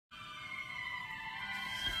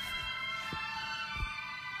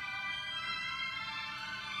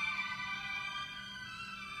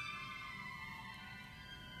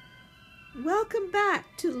Welcome back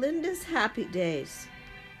to Linda's Happy Days.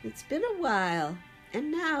 It's been a while, and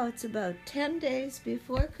now it's about 10 days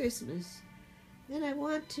before Christmas, and I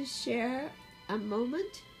want to share a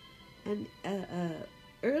moment, an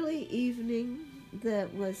early evening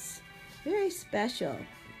that was very special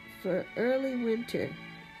for early winter.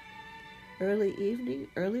 Early evening,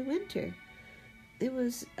 early winter. It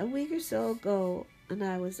was a week or so ago, and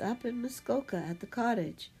I was up in Muskok at the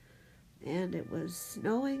cottage. And it was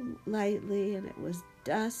snowing lightly, and it was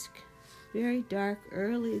dusk, very dark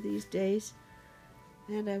early these days.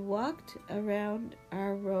 And I walked around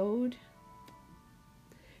our road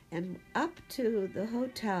and up to the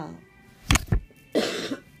hotel.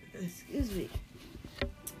 Excuse me.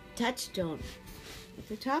 Touchstone. At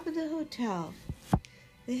the top of the hotel,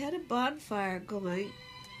 they had a bonfire going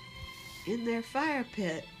in their fire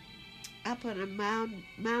pit up on a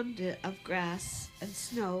mound of grass and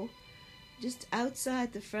snow, just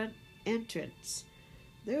outside the front entrance.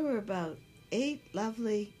 There were about 8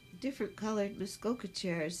 lovely, different colored Muskok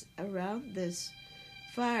chairs around this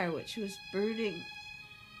fire, which was burning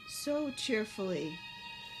so cheerfully.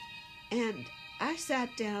 And I sat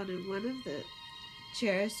down in one of the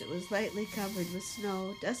chairs that was lightly covered with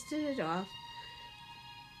snow, dusted it off.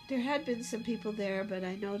 There had been some people there, but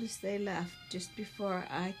I noticed they left just before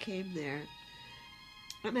I came there.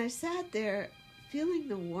 And I sat there feeling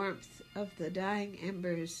the warmth of the dying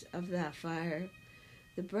embers of that fire,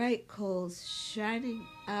 the bright coals shining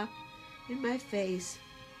up in my face,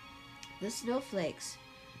 the snowflakes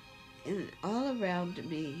all around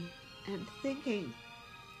me, and thinking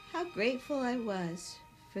how grateful I was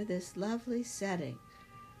for this lovely setting,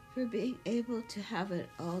 for being able to have it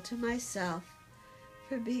all to myself,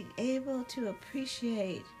 for being able to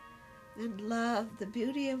appreciate and love the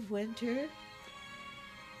beauty of winter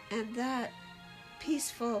and that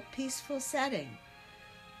peaceful setting.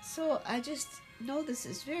 So I just know this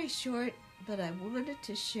is very short, but I wanted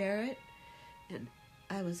to share it, and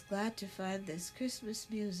I was glad to find this Christmas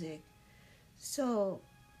music. So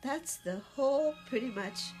that's the whole pretty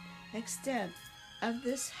much extent of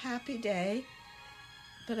this happy day,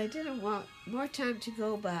 but I didn't want more time to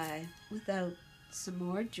go by without some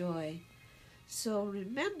more joy. So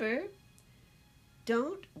remember,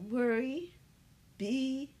 don't worry,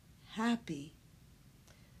 be happy.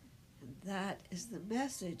 And that is the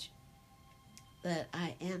message that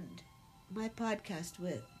I end my podcast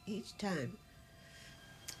with each time.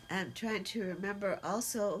 I'm trying to remember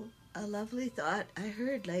also a lovely thought I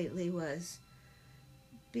heard lately was,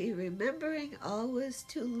 be remembering always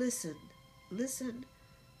to listen. Listen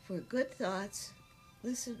for good thoughts,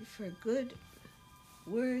 listen for good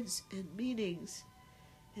words and meanings,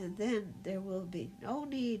 and then there will be no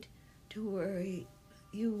need to worry.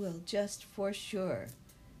 You will just for sure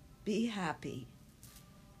be happy.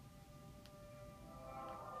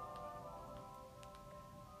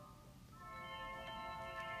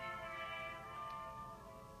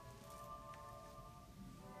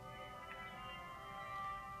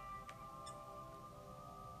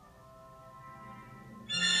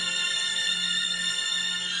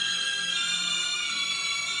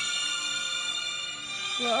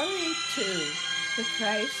 Glory to the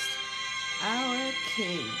Christ, our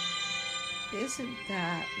King. Isn't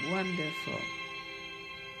that wonderful?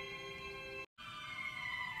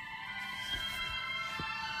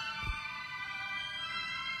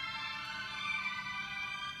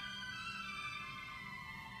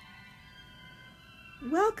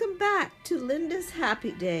 Welcome back to Linda's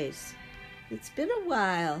Happy Days. It's been a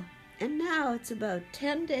while, and now it's about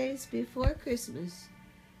 10 days before Christmas,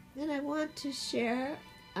 and I want to share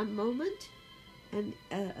a moment, an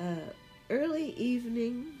early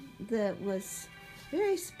evening that was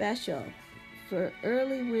very special for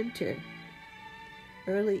early winter.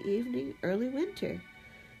 Early evening, early winter.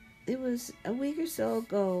 It was a week or so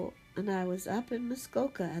ago, and I was up in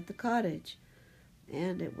Muskok at the cottage,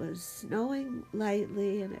 and it was snowing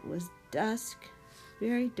lightly, and it was dusk,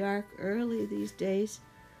 very dark early these days.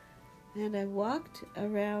 And I walked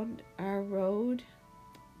around our road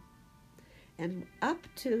and up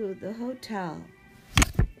to the hotel.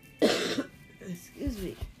 Excuse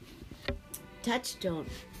me. Touchstone.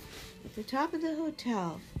 At the top of the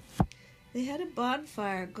hotel, they had a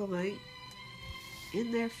bonfire going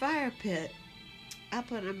in their fire pit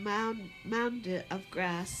up on a mound of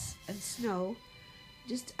grass and snow,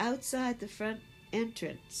 just outside the front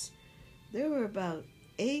entrance. There were about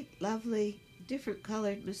 8 lovely, different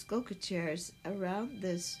colored Muskok chairs around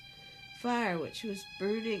this fire, which was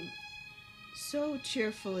burning so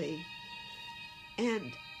cheerfully.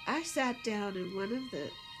 And I sat down in one of the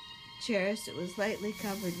chairs that was lightly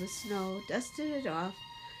covered with snow, dusted it off.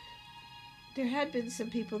 There had been some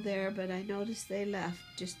people there, but I noticed they left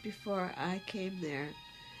just before I came there.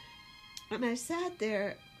 And I sat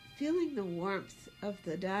there feeling the warmth of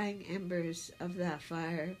the dying embers of that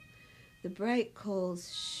fire, the bright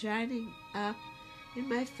coals shining up in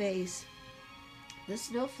my face, the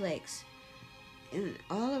snowflakes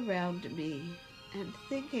all around me, and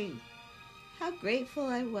thinking how grateful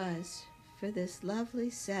I was for this lovely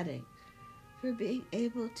setting, for being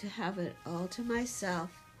able to have it all to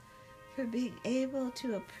myself, for being able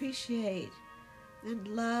to appreciate and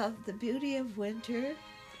love the beauty of winter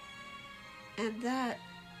and that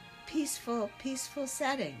peaceful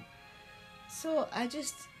setting. So I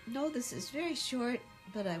just know this is very short,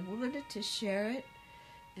 but I wanted to share it,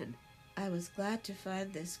 and I was glad to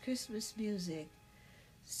find this Christmas music.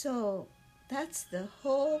 So that's the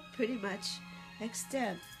whole pretty much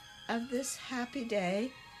extent of this happy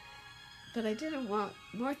day, but I didn't want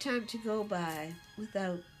more time to go by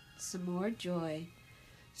without some more joy.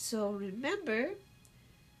 So remember,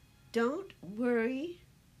 don't worry,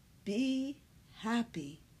 be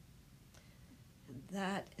happy. And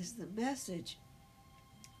that is the message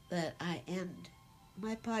that I end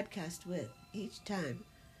my podcast with each time.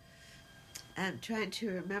 I'm trying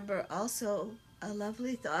to remember also a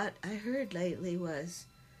lovely thought I heard lately was,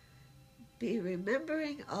 be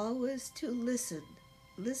remembering always to listen.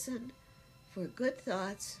 Listen for good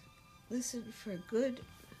thoughts, listen for good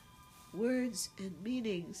words and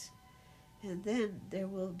meanings, and then there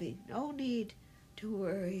will be no need to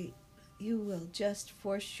worry. You will just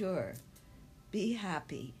for sure be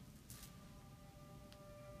happy.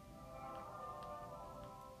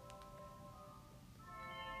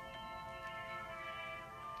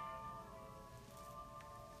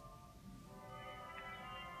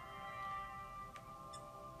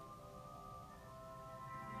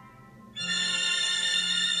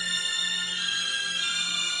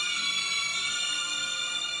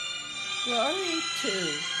 Glory to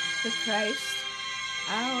the Christ,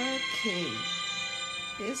 our King.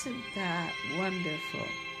 Isn't that wonderful?